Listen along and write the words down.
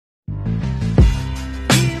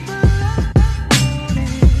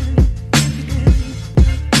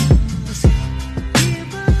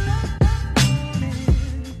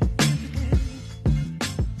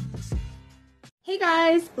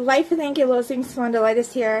Guys, Life with Ankylosing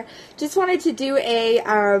Spondylitis here. Just wanted to do a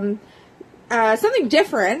something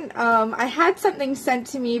different. I had something sent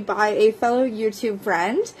to me by a fellow YouTube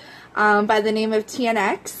friend by the name of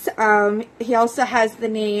TNx. He also has the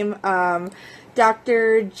name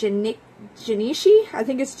Dr.Jinichi. I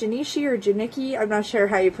think it's Jinichi or Jinichi. I'm not sure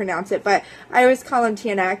how you pronounce it, but I always call him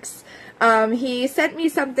TNx. He sent me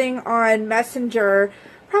something on Messenger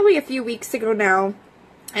probably a few weeks ago now,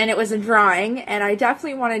 and it was a drawing, and I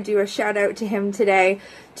definitely want to do a shout out to him today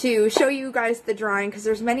to show you guys the drawing, because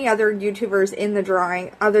there's many other YouTubers in the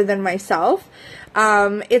drawing other than myself.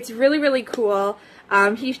 It's really, really cool.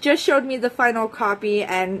 He just showed me the final copy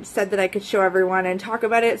and said that I could show everyone and talk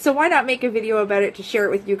about it, so why not make a video about it to share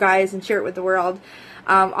it with you guys and share it with the world.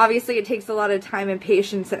 Obviously it takes a lot of time and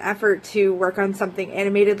patience and effort to work on something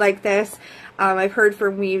animated like this. I've heard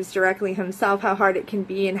from Weaves directly himself how hard it can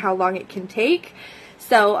be and how long it can take.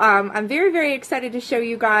 So I'm very, very excited to show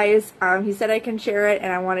you guys. He said I can share it,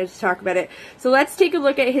 and I wanted to talk about it. So let's take a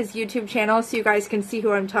look at his YouTube channel so you guys can see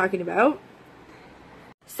who I'm talking about.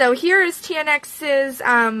 So here is TNx's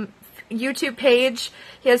YouTube page.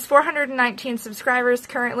 He has 419 subscribers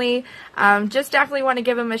currently. Just definitely want to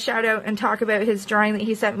give him a shout out and talk about his drawing that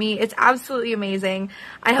he sent me. It's absolutely amazing.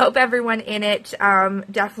 I hope everyone in it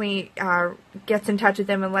definitely gets in touch with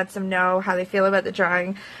him and lets him know how they feel about the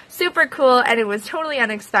drawing. Super cool, and it was totally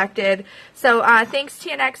unexpected. So thanks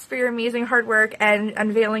TNx for your amazing hard work and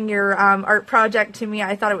unveiling your art project to me.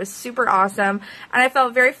 I thought it was super awesome, and I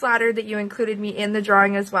felt very flattered that you included me in the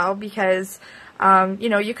drawing as well, because you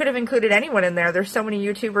know, you could have included anyone in there. There's so many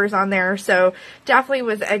YouTubers on there, so definitely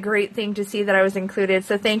was a great thing to see that I was included,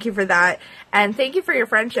 so thank you for that. And thank you for your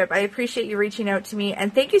friendship. I appreciate you reaching out to me,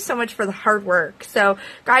 and thank you so much for the hard work. So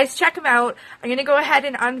guys, check him out. I'm going to go ahead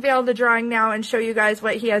and unveil the drawing now and show you guys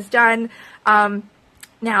what he has done.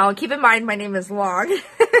 Now, keep in mind, my name is long,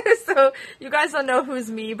 so you guys don't know who's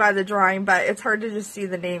me by the drawing, but it's hard to just see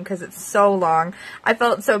the name because it's so long. I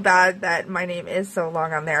felt so bad that my name is so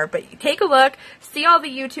long on there, but take a look, see all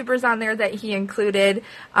the YouTubers on there that he included.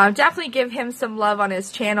 Definitely give him some love on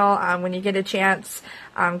his channel when you get a chance.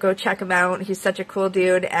 Go check him out. He's such a cool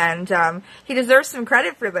dude, and he deserves some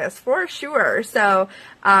credit for this, for sure. So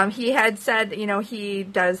he had said, you know, he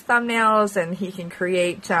does thumbnails, and he can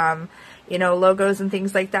create you know, logos and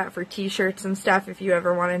things like that for t-shirts and stuff if you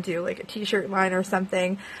ever want to do like a t-shirt line or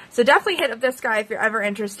something. So definitely hit up this guy if you're ever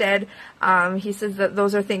interested. He says that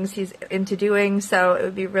those are things he's into doing, so it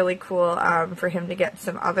would be really cool for him to get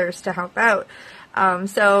some others to help out.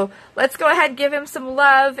 So let's go ahead and give him some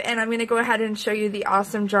love, and I'm going to go ahead and show you the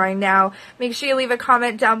awesome drawing now. Make sure you leave a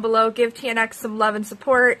comment down below, give TNx some love and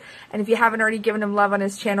support, and if you haven't already given him love on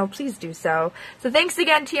his channel, please do so. So thanks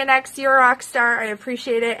again, TNx, you're a rock star, I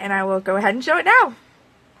appreciate it, and I will go ahead and show it now.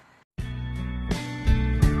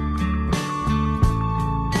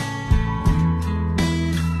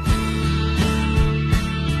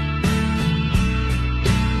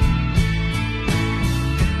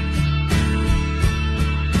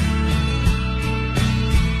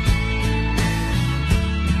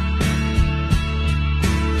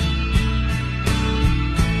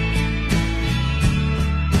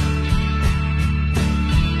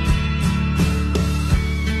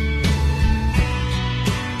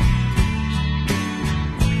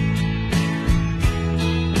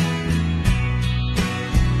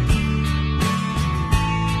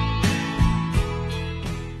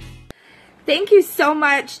 Thank you so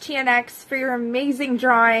much, TNx, for your amazing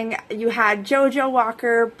drawing. You had JoJo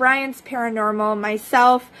Walker, Brian's Paranormal,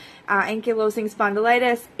 myself, Ankylosing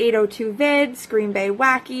Spondylitis, 802 Vids, Green Bay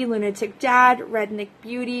Wacky, Lunatic Dad, Redneck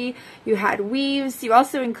Beauty. You had Weaves. You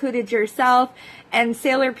also included yourself and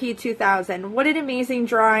Sailor P2000. What an amazing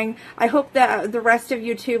drawing. I hope that the rest of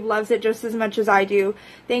YouTube loves it just as much as I do.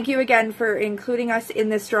 Thank you again for including us in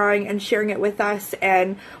this drawing and sharing it with us,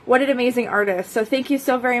 and what an amazing artist. So thank you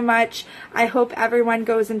so very much. I hope everyone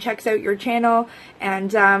goes and checks out your channel,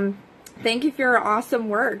 and thank you for your awesome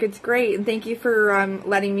work. It's great, and thank you for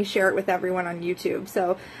letting me share it with everyone on YouTube.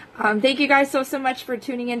 So thank you guys so much for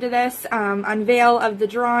tuning into this unveil of the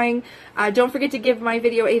drawing. Don't forget to give my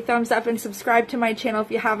video a thumbs up and subscribe to my channel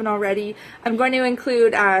if you haven't already. I'm going to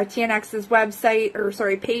include TNx's website, or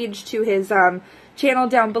sorry, page to his channel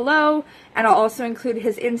down below, and I'll also include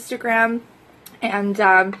his Instagram. And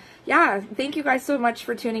yeah, thank you guys so much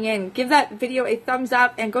for tuning in. Give that video a thumbs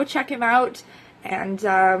up and go check him out.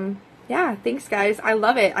 And yeah, thanks guys. I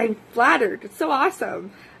love it. I'm flattered. It's so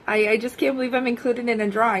awesome. I just can't believe I'm included in a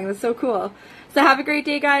drawing. That's so cool. So have a great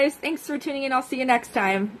day, guys. Thanks for tuning in. I'll see you next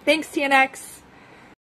time. Thanks, TNx.